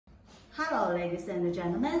Hello, ladies and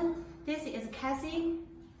gentlemen. This is Cassie,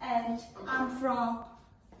 and I'm from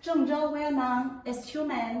Zhengzhou well-known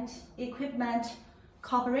Instrument Equipment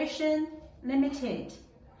Corporation Limited.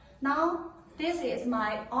 Now, this is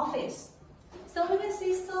my office. So we can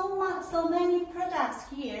see so many products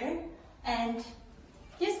here, and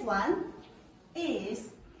this one is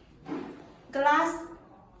glass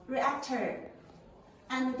reactor,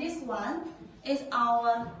 and this one is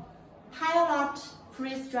our pilot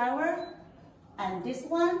freeze dryer, and this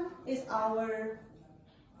one is our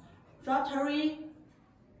rotary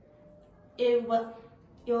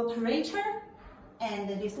evaporator, and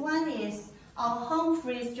this one is our home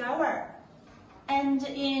freeze dryer. And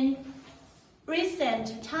in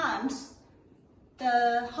recent times,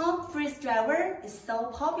 the home freeze dryer is so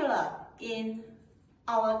popular in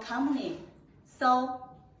our company. So,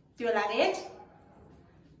 do you like it?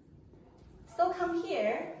 So come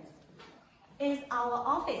here is our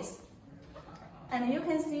office, and you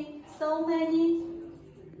can see so many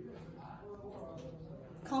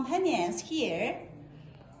companions here.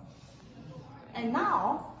 And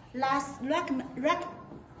now let's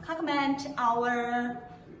recommend our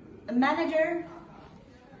manager.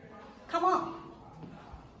 Come on.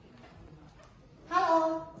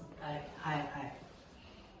 Hello. Hi.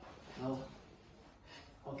 Oh,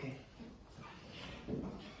 okay.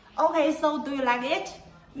 Okay, so do you like it?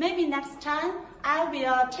 Maybe next time I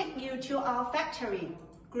will take you to our factory.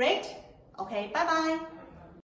 Great? Okay, bye-bye.